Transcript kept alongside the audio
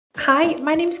Hi,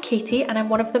 my name's Katie and I'm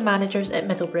one of the managers at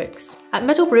Middlebrooks. At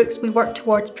Middlebrooks, we work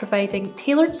towards providing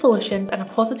tailored solutions and a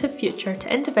positive future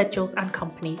to individuals and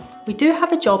companies. We do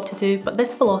have a job to do, but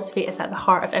this philosophy is at the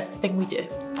heart of everything we do.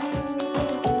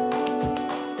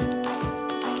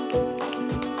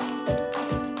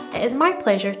 It is my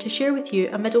pleasure to share with you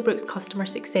a Middlebrooks customer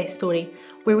success story,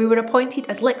 where we were appointed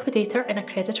as liquidator in a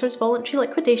creditor's voluntary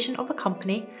liquidation of a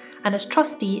company and as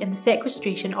trustee in the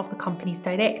sequestration of the company's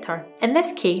director. In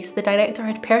this case, the director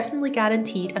had personally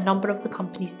guaranteed a number of the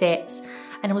company's debts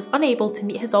and was unable to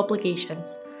meet his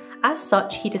obligations. As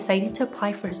such, he decided to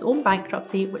apply for his own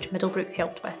bankruptcy, which Middlebrooks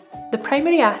helped with. The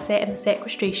primary asset in the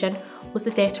sequestration was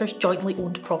the debtor's jointly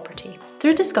owned property.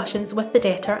 Through discussions with the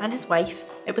debtor and his wife,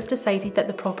 it was decided that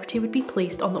the property would be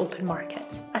placed on the open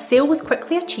market. A sale was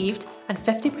quickly achieved and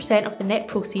 50% of the net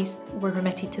proceeds were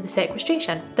remitted to the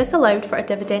sequestration. This allowed for a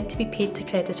dividend to be paid to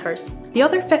creditors. The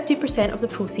other 50% of the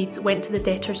proceeds went to the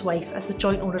debtor's wife as the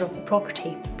joint owner of the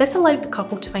property. This allowed the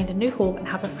couple to find a new home and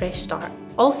have a fresh start.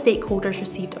 All stakeholders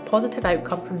received a positive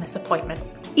outcome from this appointment.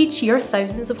 Each year,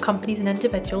 thousands of companies and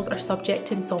individuals are subject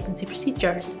to insolvency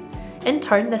procedures. In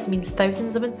turn, this means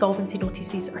thousands of insolvency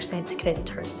notices are sent to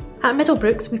creditors. At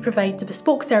Middlebrooks, we provide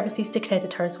bespoke services to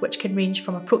creditors which can range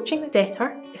from approaching the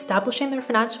debtor, establishing their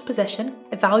financial position,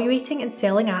 evaluating and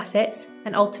selling assets,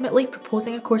 and ultimately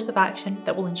proposing a course of action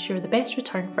that will ensure the best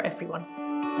return for everyone.